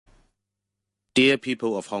Dear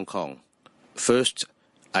people of Hong Kong, first,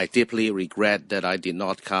 I deeply regret that I did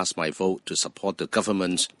not cast my vote to support the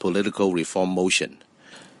government's political reform motion.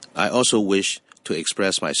 I also wish to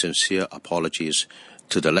express my sincere apologies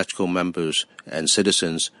to the LegCo members and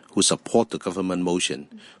citizens who support the government motion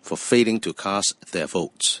for failing to cast their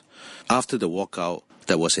votes. After the walkout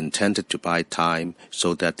that was intended to buy time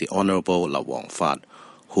so that the Honourable Lau Wong Fat,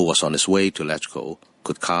 who was on his way to LegCo,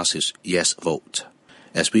 could cast his yes vote,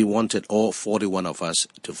 as we wanted all 41 of us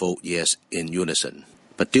to vote yes in unison.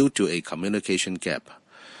 But due to a communication gap,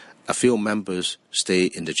 a few members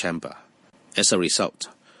stayed in the chamber. As a result,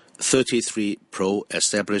 33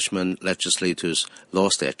 pro-establishment legislators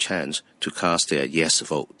lost their chance to cast their yes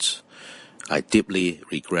votes. I deeply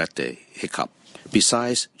regret the hiccup.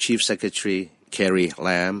 Besides Chief Secretary Carrie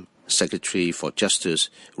Lam, Secretary for Justice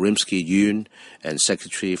Rimsky Yuen, and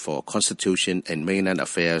Secretary for Constitution and Mainland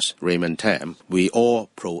Affairs Raymond Tam, we all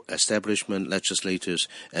pro-establishment legislators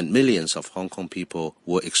and millions of Hong Kong people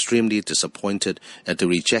were extremely disappointed at the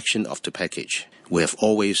rejection of the package. We have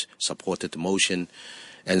always supported the motion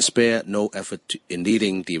and spared no effort in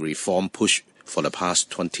leading the reform push for the past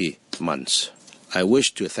 20 months. I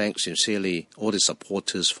wish to thank sincerely all the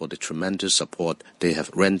supporters for the tremendous support they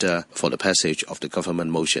have rendered for the passage of the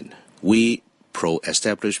government motion. We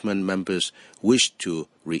pro-establishment members wish to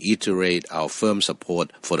reiterate our firm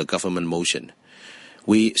support for the government motion.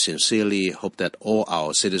 We sincerely hope that all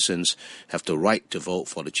our citizens have the right to vote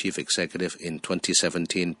for the Chief Executive in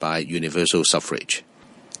 2017 by universal suffrage.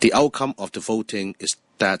 The outcome of the voting is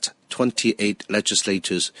that 28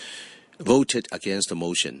 legislators voted against the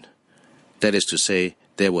motion. That is to say,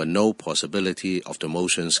 there were no possibility of the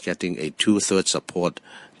motions getting a two-thirds support,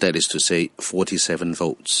 that is to say, 47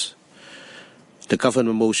 votes. The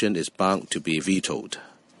government motion is bound to be vetoed.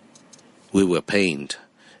 We were pained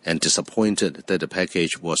and disappointed that the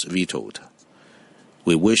package was vetoed.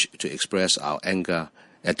 We wish to express our anger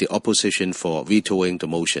at the opposition for vetoing the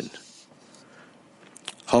motion.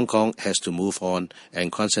 Hong Kong has to move on and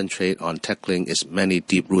concentrate on tackling its many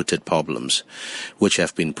deep-rooted problems, which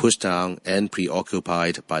have been pushed down and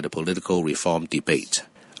preoccupied by the political reform debate.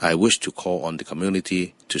 I wish to call on the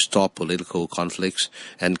community to stop political conflicts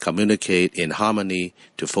and communicate in harmony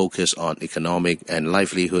to focus on economic and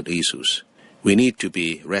livelihood issues. We need to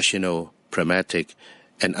be rational, pragmatic,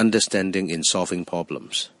 and understanding in solving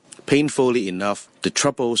problems. Painfully enough, the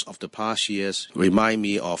troubles of the past years remind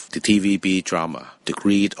me of the TVB drama, The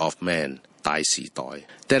Greed of Man, 大時代.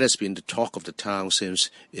 That has been the talk of the town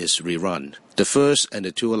since its rerun. The first and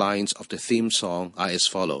the two lines of the theme song are as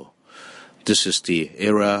follows. This is the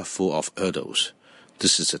era full of hurdles.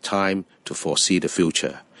 This is the time to foresee the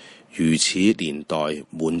future. 如此年代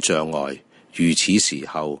滿障礙，如此時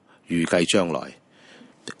候預計將來.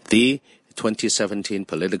 The 2017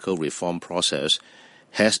 political reform process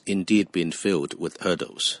has indeed been filled with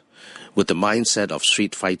hurdles, with the mindset of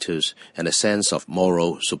street fighters and a sense of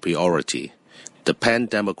moral superiority. The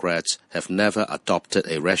pan-democrats have never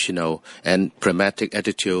adopted a rational and pragmatic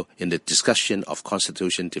attitude in the discussion of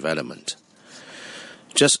constitution development.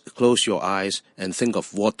 Just close your eyes and think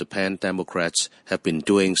of what the pan-democrats have been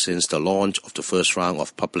doing since the launch of the first round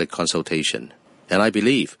of public consultation. And I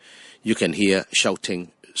believe you can hear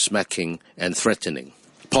shouting, smacking, and threatening.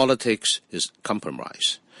 Politics is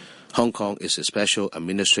compromise. Hong Kong is a special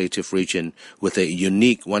administrative region with a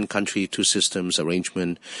unique one country, two systems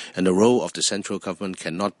arrangement, and the role of the central government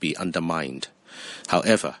cannot be undermined.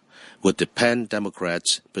 However, with the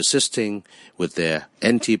pan-democrats persisting with their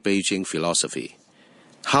anti-Beijing philosophy,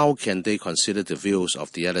 how can they consider the views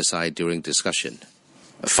of the other side during discussion?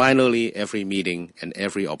 Finally, every meeting and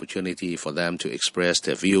every opportunity for them to express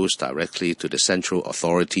their views directly to the central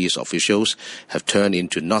authorities officials have turned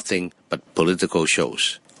into nothing but political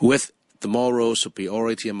shows. With the moral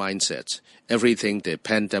superiority mindset, everything the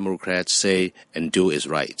pan-democrats say and do is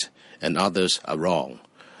right, and others are wrong.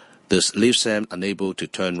 This leaves them unable to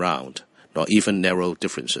turn round, nor even narrow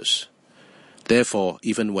differences. Therefore,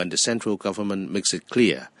 even when the central government makes it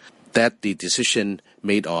clear that the decision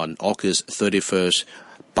made on August 31st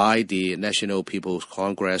by the National People's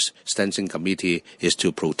Congress Standing Committee is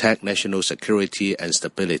to protect national security and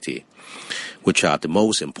stability, which are the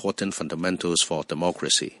most important fundamentals for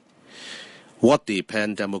democracy. What the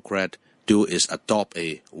pan-democrat do is adopt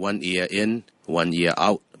a 1 year in, 1 year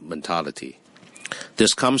out mentality.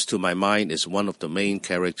 This comes to my mind as one of the main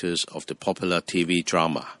characters of the popular TV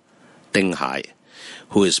drama, Ding Hai,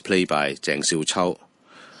 who is played by Zhang Xiuchao.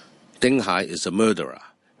 Ding Hai is a murderer,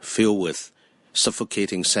 filled with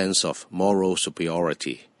suffocating sense of moral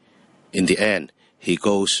superiority. In the end, he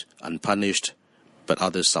goes unpunished, but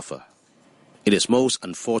others suffer. It is most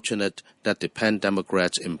unfortunate that the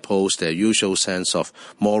pan-democrats imposed their usual sense of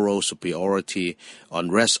moral superiority on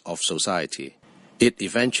the rest of society. It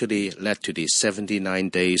eventually led to the 79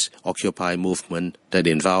 days Occupy movement that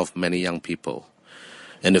involved many young people.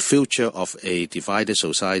 And the future of a divided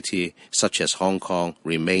society such as Hong Kong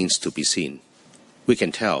remains to be seen. We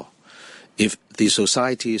can tell, if the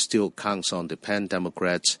society still counts on the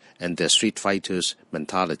pan-democrats and their street fighters'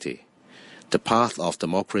 mentality, the path of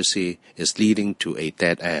democracy is leading to a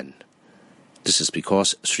dead end. This is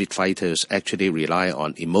because street fighters actually rely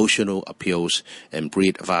on emotional appeals and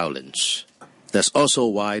breed violence. That's also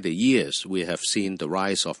why the years we have seen the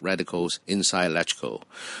rise of radicals inside LegCo,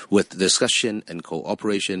 with discussion and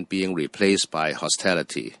cooperation being replaced by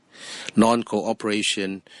hostility,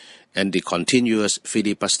 non-cooperation, and the continuous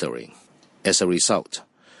filibustering. As a result,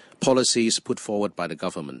 policies put forward by the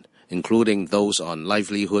government, including those on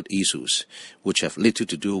livelihood issues, which have little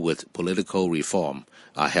to do with political reform,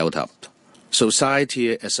 are held up.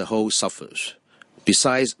 Society as a whole suffers.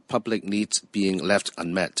 Besides public needs being left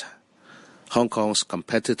unmet, Hong Kong's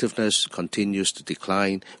competitiveness continues to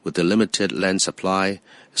decline with the limited land supply,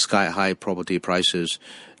 sky-high property prices,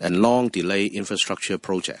 and long-delayed infrastructure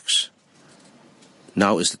projects.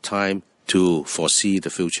 Now is the time to foresee the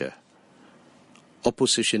future.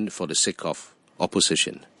 Opposition for the sake of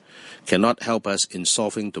opposition cannot help us in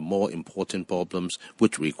solving the more important problems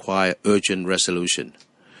which require urgent resolution.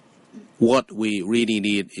 What we really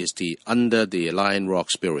need is the under the Lion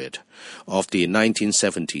Rock spirit of the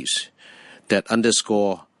 1970s that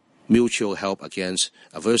underscore mutual help against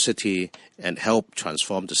adversity and help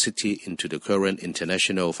transform the city into the current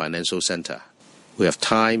international financial center. We have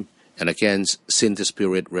time and again seen the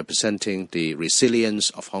spirit representing the resilience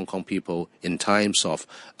of Hong Kong people in times of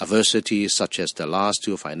adversity such as the last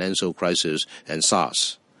two financial crises and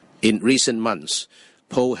SARS. In recent months,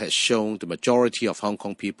 poll has shown the majority of Hong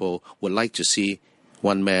Kong people would like to see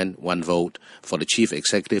one man, one vote for the chief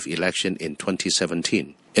executive election in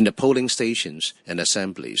 2017. In the polling stations and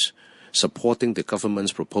assemblies, supporting the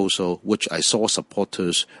government's proposal, which I saw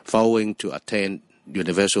supporters vowing to attain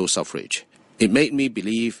universal suffrage. It made me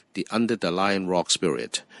believe the under the Lion Rock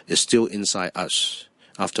spirit is still inside us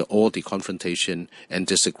after all the confrontation and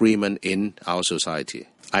disagreement in our society.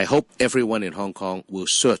 I hope everyone in Hong Kong will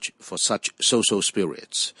search for such social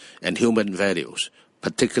spirits and human values,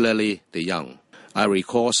 particularly the young. I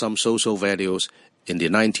recall some social values in the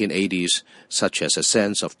 1980s, such as a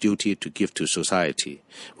sense of duty to give to society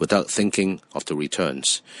without thinking of the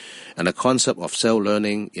returns, and a concept of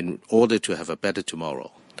self-learning in order to have a better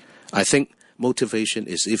tomorrow. I think motivation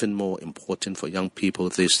is even more important for young people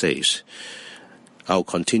these days. I'll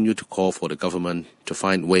continue to call for the government to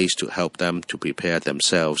find ways to help them to prepare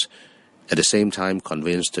themselves, at the same time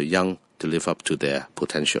convince the young to live up to their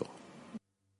potential.